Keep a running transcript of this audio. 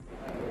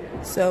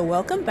So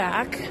welcome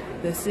back.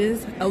 This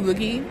is El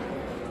Boogie,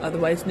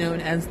 otherwise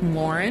known as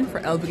Lauren for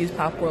El Boogie's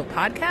Pop World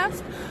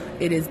Podcast.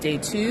 It is day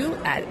 2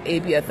 at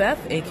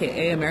ABFF,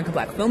 aka American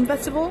Black Film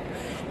Festival.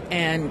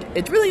 And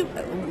it's really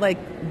like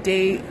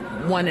day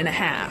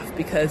 1.5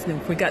 because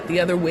we got the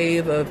other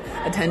wave of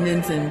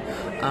attendance and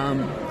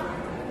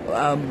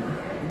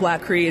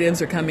black creatives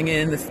are coming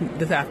in this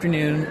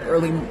afternoon,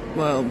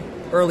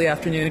 early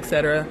afternoon,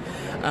 etc.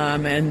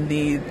 And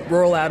the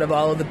rollout of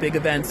all of the big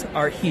events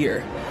are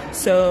here.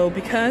 So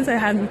because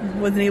I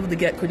wasn't able to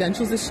get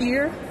credentials this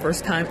year,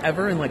 first time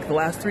ever in like the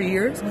last 3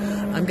 years,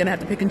 I'm going to have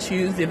to pick and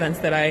choose the events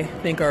that I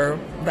think are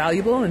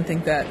valuable and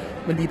think that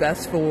would be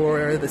best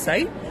for the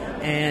site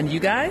and you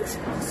guys.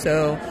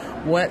 So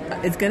what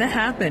is going to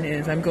happen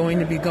is I'm going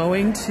to be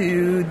going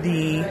to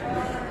the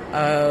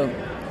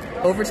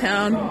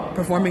Overtown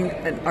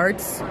Performing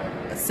Arts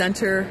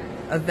Center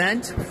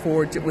event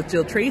with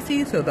Jill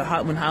Tracy, so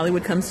when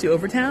Hollywood comes to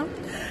Overtown.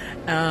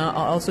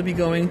 I'll also be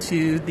going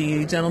to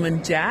the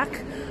Gentleman Jack,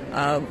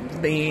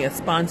 the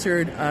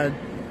sponsored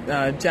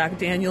Jack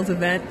Daniels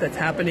event that's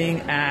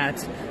happening at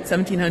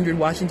 1700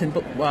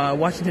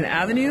 Washington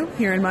Avenue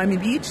here in Miami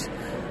Beach,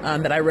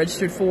 that I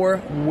registered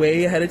for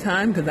way ahead of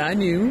time because I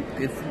knew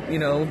if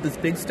this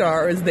big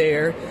star is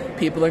there,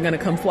 people are going to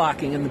come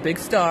flocking, and the big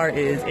star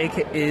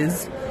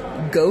is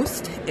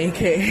Ghost,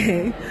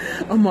 aka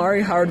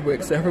Omari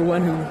Hardwick. So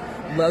everyone who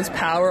loves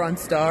Power on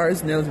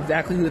Stars knows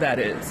exactly who that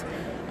is.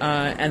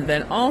 And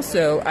then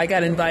also, I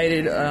got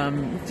invited a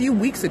few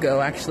weeks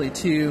ago, actually,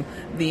 to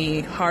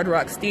the Hard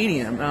Rock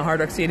Stadium. Hard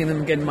Rock Stadium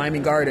in Miami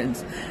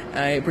Gardens,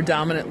 a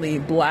predominantly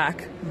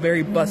black,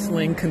 very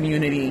bustling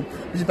community,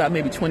 which is about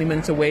maybe 20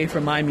 minutes away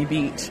from Miami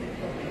Beach.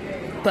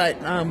 But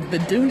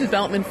the new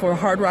development for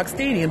Hard Rock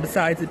Stadium,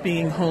 besides it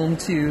being home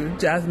to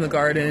Jazz in the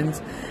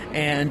Gardens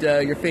and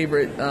your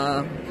favorite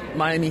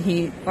Miami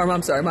Heat,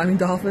 Miami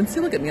Dolphins. See,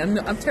 look at me.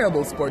 I'm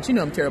terrible at sports.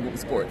 I'm terrible at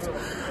sports.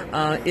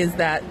 Is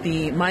that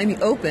the Miami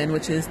Open,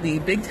 which is the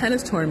big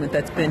tennis tournament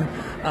that's been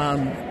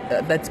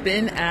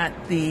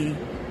at the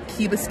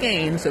Key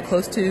Biscayne, so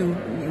close to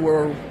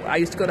where I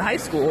used to go to high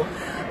school,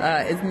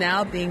 is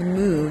now being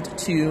moved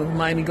to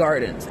Miami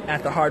Gardens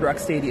at the Hard Rock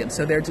Stadium.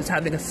 So they're just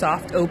having a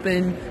soft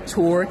open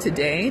tour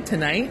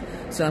tonight.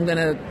 So I'm going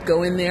to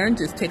go in there and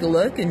just take a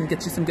look and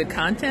get you some good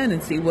content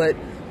and see what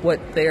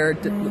their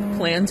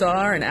plans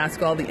are and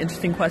ask all the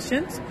interesting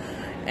questions.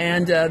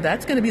 And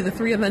that's going to be the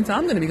 3 events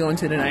I'm going to be going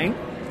to tonight.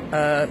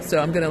 So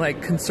I'm going to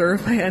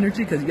conserve my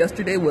energy because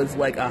yesterday was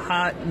like a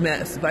hot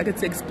mess. If I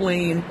could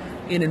explain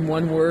in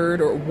one word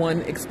or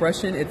one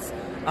expression, it's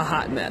a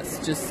hot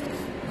mess. Just,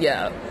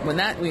 yeah, when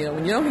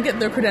you don't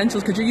get their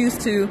credentials because you're used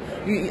to,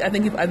 I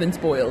think I've been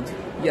spoiled.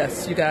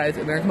 Yes, you guys,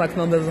 American Black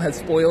Film Festival has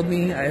spoiled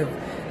me.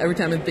 Every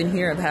time I've been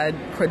here, I've had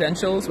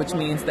credentials, which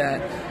means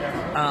that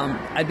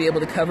I'd be able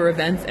to cover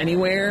events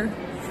anywhere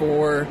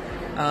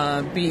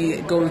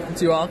go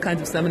through all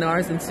kinds of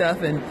seminars and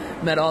stuff, and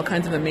met all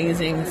kinds of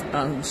amazing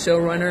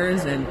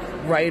showrunners and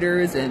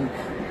writers and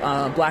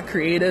black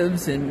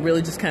creatives, and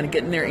really just kind of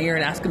get in their ear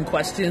and ask them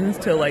questions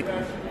to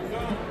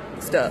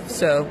stuff.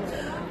 So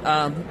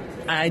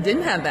I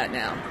didn't have that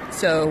now,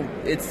 so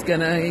it's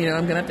gonna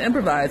I'm gonna have to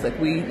improvise like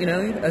we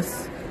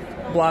us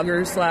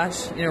bloggers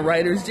 /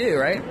 writers do,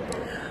 right?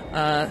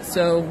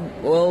 So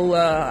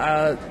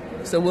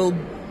we'll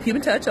keep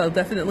in touch. I'll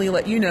definitely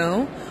let you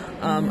know.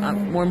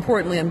 More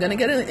importantly, I'm going to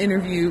get an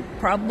interview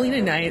probably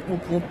tonight.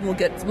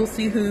 We'll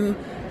see who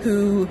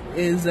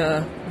is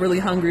really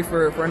hungry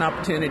for an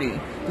opportunity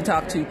to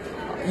talk to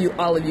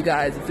all of you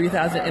guys, the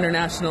 3,000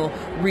 international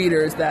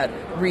readers that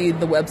read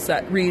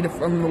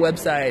from the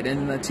website,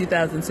 and the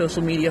 2,000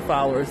 social media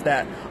followers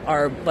that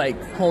are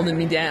holding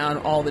me down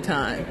all the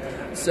time.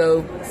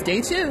 So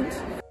stay tuned.